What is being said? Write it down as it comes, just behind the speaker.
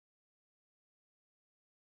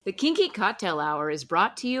The Kinky Cocktail Hour is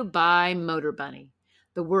brought to you by Motor Bunny,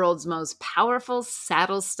 the world's most powerful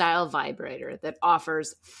saddle-style vibrator that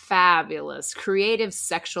offers fabulous, creative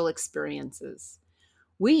sexual experiences.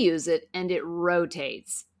 We use it and it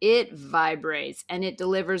rotates, it vibrates, and it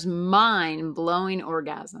delivers mind-blowing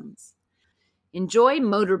orgasms. Enjoy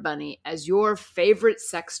Motor Bunny as your favorite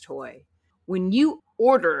sex toy. When you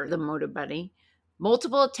order the Motor Bunny,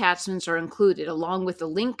 multiple attachments are included along with the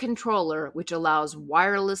Link controller, which allows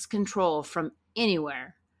wireless control from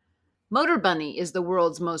anywhere. Motor Bunny is the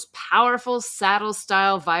world's most powerful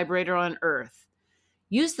saddle-style vibrator on Earth.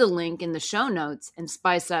 Use the link in the show notes and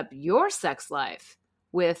spice up your sex life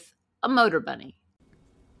with a Motor Bunny.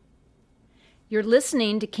 You're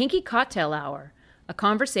listening to Kinky Cocktail Hour, a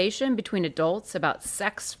conversation between adults about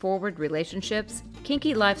sex-forward relationships,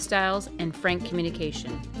 kinky lifestyles, and frank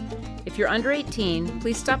communication. If you're under 18,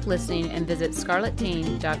 please stop listening and visit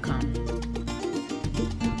scarletteen.com.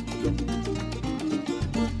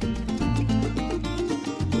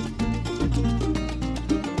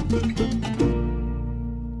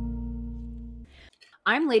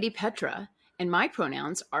 I'm Lady Petra, and my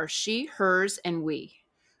pronouns are she, hers, and we.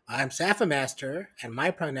 I'm Safa Master, and my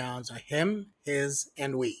pronouns are him, his,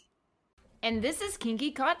 and we. And this is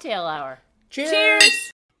Kinky Cocktail Hour.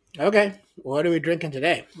 Cheers! Okay, what are we drinking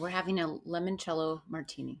today? We're having a limoncello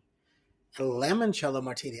martini. A limoncello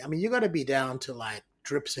martini. I mean, you got to be down to like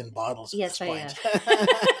drips in bottles at Yes, this I point. am.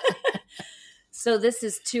 So this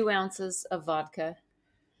is 2 ounces of vodka,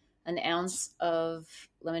 an ounce of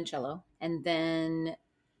limoncello, and then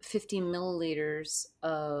 50 milliliters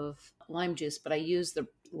of lime juice. But I used the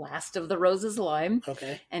last of the Rose's lime.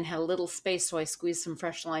 Okay. And had a little space, so I squeezed some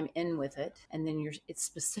fresh lime in with it. And then it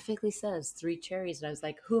specifically says 3 cherries. And I was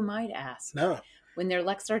like, who am I to ask? No. When they're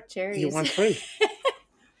Lexar cherries. You want 3.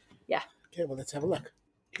 Yeah. Okay, well, let's have a look.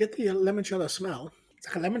 You get the limoncello smell. It's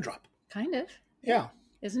like a lemon drop. Kind of. Yeah.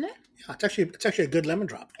 Isn't it? Yeah, it's actually a good lemon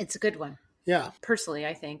drop. It's a good one. Yeah. Personally,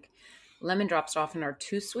 I think. Lemon drops often are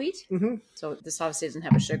too sweet. Mm-hmm. So this obviously doesn't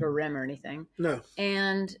have a sugar rim or anything. No.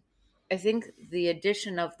 And I think the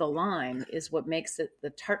addition of the lime is what makes it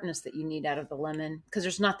the tartness that you need out of the lemon, because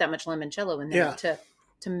there's not that much limoncello in there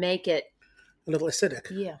to make it A little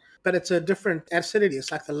acidic. Yeah. But it's a different acidity.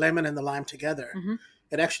 It's like the lemon and the lime together. Mm-hmm.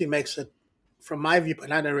 It actually makes it, from my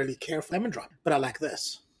viewpoint, I don't really care for lemon drop, but I like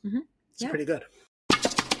this. Mm-hmm. It's pretty good.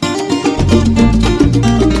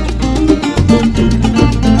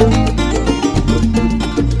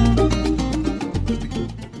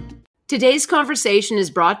 Today's conversation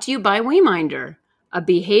is brought to you by WeMinder, a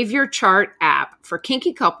behavior chart app for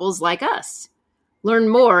kinky couples like us. Learn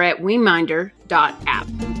more at WeMinder.app.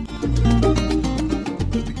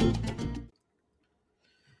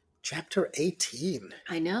 Chapter 18.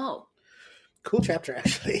 I know. Cool chapter,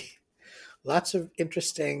 actually. Lots of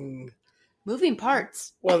interesting... Moving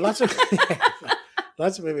parts. Well, lots of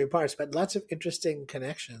moving parts, but lots of interesting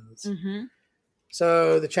connections. Mm-hmm.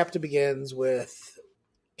 So the chapter begins with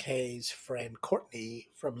Kay's friend Courtney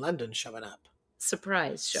from London showing up.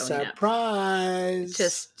 Surprise. Just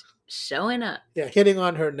showing up. Yeah, hitting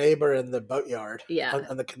on her neighbor in the boatyard. Yeah.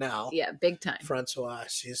 On the canal. Yeah, big time. Francois.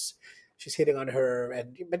 She's hitting on her,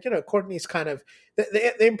 but Courtney's kind of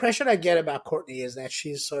the impression I get about Courtney is that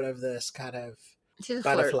she's sort of this kind of She's a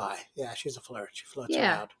butterfly. flirt. Yeah, she's a flirt. She floats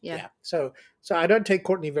Yeah, around. yeah. So I don't take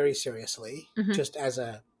Courtney very seriously, Mhm. just as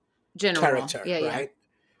a General. character, Yeah, right?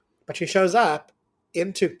 But she shows up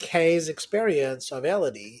into Kay's experience of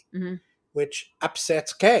Elodie, Mm-hmm. which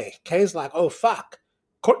upsets Kay. Kay's like, "Oh fuck,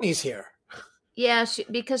 Courtney's here." Yeah,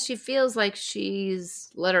 because she feels like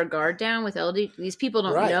she's let her guard down with LD. These people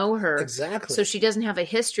don't know her. Exactly. So she doesn't have a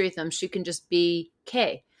history with them. She can just be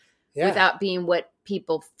Kay Yeah. without being what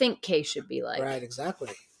people think Kay should be like. Right,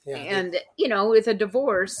 exactly. Yeah. And, with a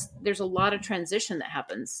divorce, there's a lot of transition that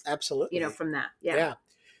happens, Absolutely. from that. Yeah.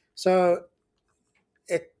 So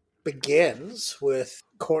it begins with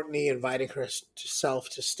Courtney inviting herself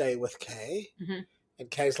to stay with Kay. Mhm. And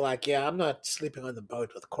Kay's like, "Yeah, I'm not sleeping on the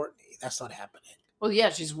boat with Courtney. That's not happening." Well, yeah,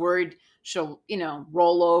 she's worried she'll,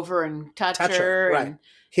 roll over and touch her. Right. And,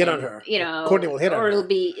 Hit on her. Courtney will hit on her. Or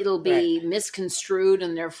it'll be misconstrued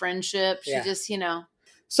in their friendship. She Yeah. just,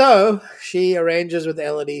 So she arranges with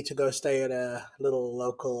Elodie to go stay at a little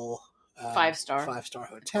local 5-star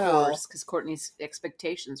hotel. Because Courtney's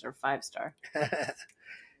expectations are 5-star.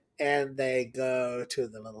 And they go to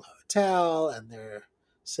the little hotel and they're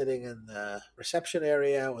sitting in the reception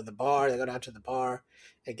area or the bar. They go down to the bar.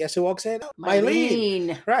 And guess who walks in?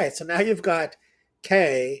 Mylene. Right. So now you've got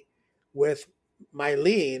Kay with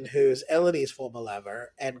Mylene, who's Elodie's former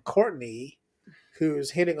lover, and Courtney,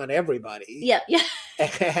 who's hitting on everybody. Yeah.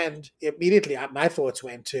 And immediately my thoughts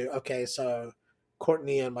went to, okay, so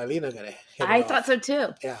Courtney and Mylene are going to hit it I off. thought so too.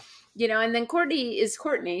 Yeah. You know, and then Courtney is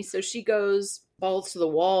Courtney, so she goes balls to the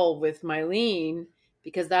wall with Mylene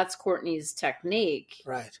because that's Courtney's technique.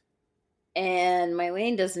 Right. And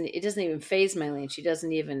Mylene doesn't even faze Mylene. She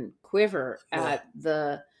doesn't even quiver at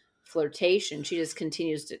the flirtation. She just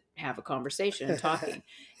continues to have a conversation and talking.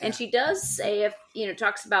 And she does say,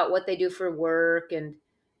 talks about what they do for work.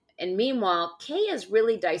 And meanwhile, Kay is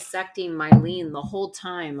really dissecting Mylene the whole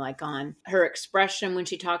time, like on her expression when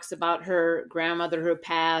she talks about her grandmother who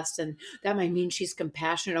passed. And that might mean she's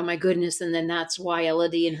compassionate. Oh my goodness. And then that's why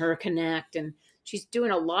Elodie and her connect. And she's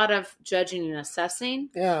doing a lot of judging and assessing.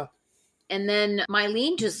 Yeah. And then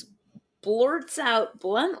Mylene just blurts out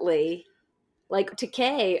bluntly, like to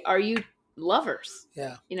Kay, are you lovers?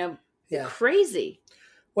 Yeah. Crazy.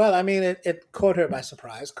 Well, I mean, it caught her by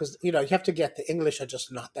surprise because, you have to get the English are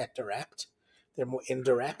just not that direct. They're more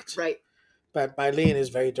indirect. Right. But Mylene is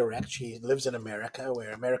very direct. She lives in America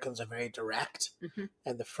where Americans are very direct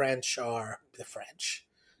and the French are the French.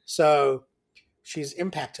 So she's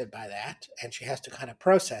impacted by that and she has to kind of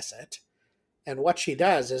process it. And what she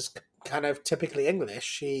does is kind of typically English.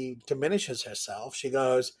 She diminishes herself. She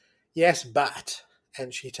goes, yes, but,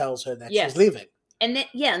 and she tells her that she's leaving. And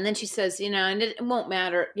then she says, and it won't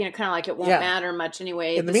matter, kind of like it won't matter much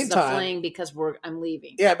anyway. In the meantime, is a fling because I'm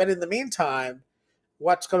leaving. Yeah, but in the meantime,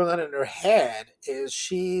 what's going on in her head is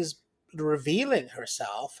she's revealing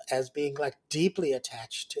herself as being like deeply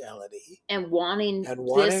attached to Elodie. And wanting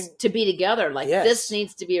this to be together. Like this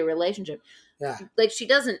needs to be a relationship. Yeah. Like she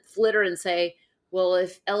doesn't flitter and say, well,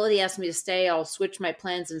 if Elodie asks me to stay, I'll switch my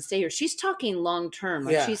plans and stay here. She's talking long term.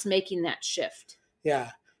 Like she's making that shift.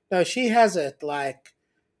 Yeah. No, she has it like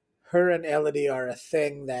her and Elodie are a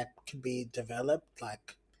thing that can be developed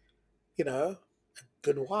like, a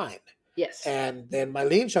good wine. Yes. And then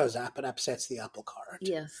Mylene shows up and upsets the apple cart.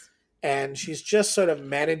 Yes. And she's just sort of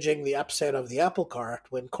managing the upset of the apple cart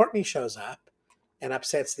when Courtney shows up and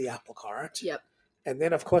upsets the apple cart. Yep. And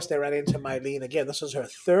then, of course, they run into Mylene again. This is her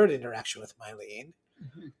third interaction with Mylene.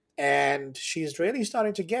 Mm-hmm. And she's really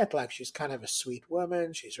starting to get like she's kind of a sweet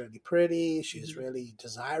woman. She's really pretty. She's really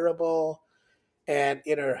desirable. And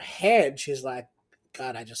in her head, she's like,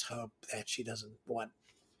 God, I just hope that she doesn't want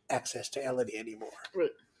access to Elodie anymore.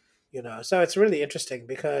 Right. So it's really interesting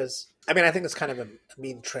because, I mean, I think it's kind of a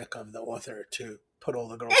mean trick of the author to put all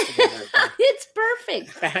the girls together. It's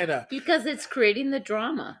perfect. I know. Because it's creating the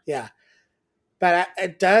drama. Yeah. But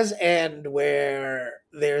it does end where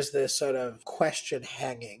there's this sort of question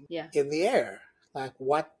hanging in the air. Like,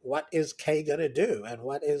 what is Kay going to do? And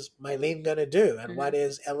what is Mylene going to do? And what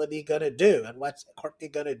is Elodie going to do? And what's Courtney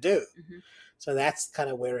going to do? Mm-hmm. So that's kind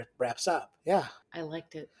of where it wraps up. Yeah. I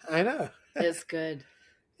liked it. I know. It's good.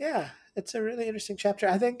 Yeah. It's a really interesting chapter.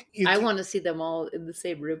 I think I want to see them all in the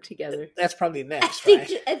same room together. That's probably next,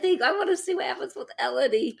 I think I want to see what happens with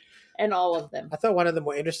Elodie and all of them. I thought one of the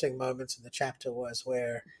more interesting moments in the chapter was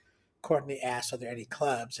where Courtney asks, are there any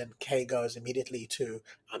clubs? And Kay goes immediately to,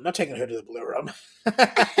 I'm not taking her to the Blue Room.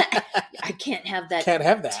 I can't have that.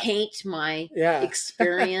 Taint my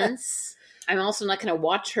experience. I'm also not going to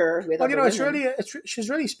watch her with other women. She's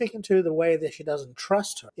really speaking to the way that she doesn't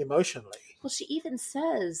trust her emotionally. Well, she even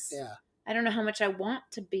says, I don't know how much I want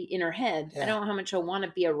to be in her head. I don't know how much I want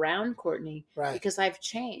to be around Courtney because I've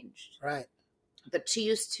changed. Right. But she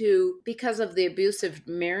used to, because of the abusive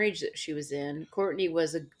marriage that she was in, Courtney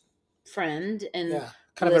was a friend and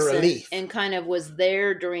kind of a relief. And kind of was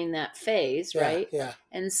there during that phase, right? Yeah.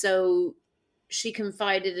 And so she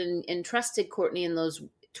confided and trusted Courtney in those,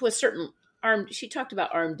 to a certain she talked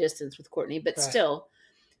about arm distance with Courtney, but still,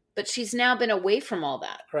 but she's now been away from all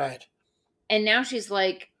that. Right. And now she's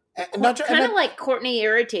like, like Courtney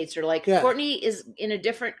irritates her. Like Courtney is in a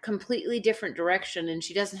completely different direction and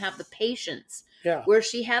she doesn't have the patience. Yeah. Where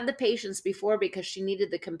she had the patience before because she needed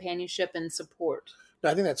the companionship and support. No,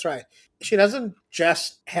 I think that's right. She doesn't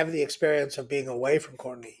just have the experience of being away from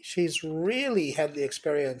Courtney. She's really had the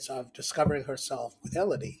experience of discovering herself with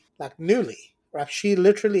Elodie, like newly. Right? She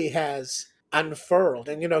literally has unfurled.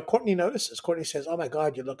 And, Courtney notices. Courtney says, oh my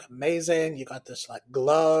God, you look amazing. You got this like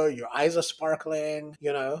glow. Your eyes are sparkling,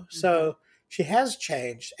 Mm-hmm. So she has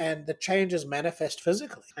changed and the change is manifest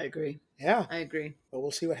physically. I agree. Yeah. I agree. But we'll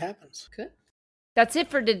see what happens. Good. That's it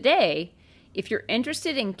for today. If you're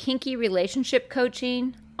interested in kinky relationship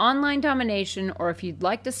coaching, online domination, or if you'd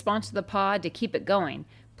like to sponsor the pod to keep it going,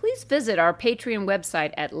 please visit our Patreon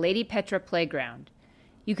website at Lady Petra Playground.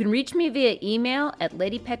 You can reach me via email at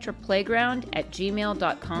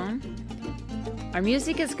ladypetraplayground@gmail.com. Our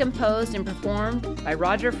music is composed and performed by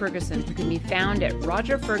Roger Ferguson, who can be found at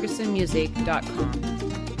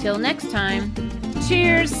rogerfergusonmusic.com. Till next time,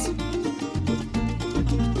 cheers!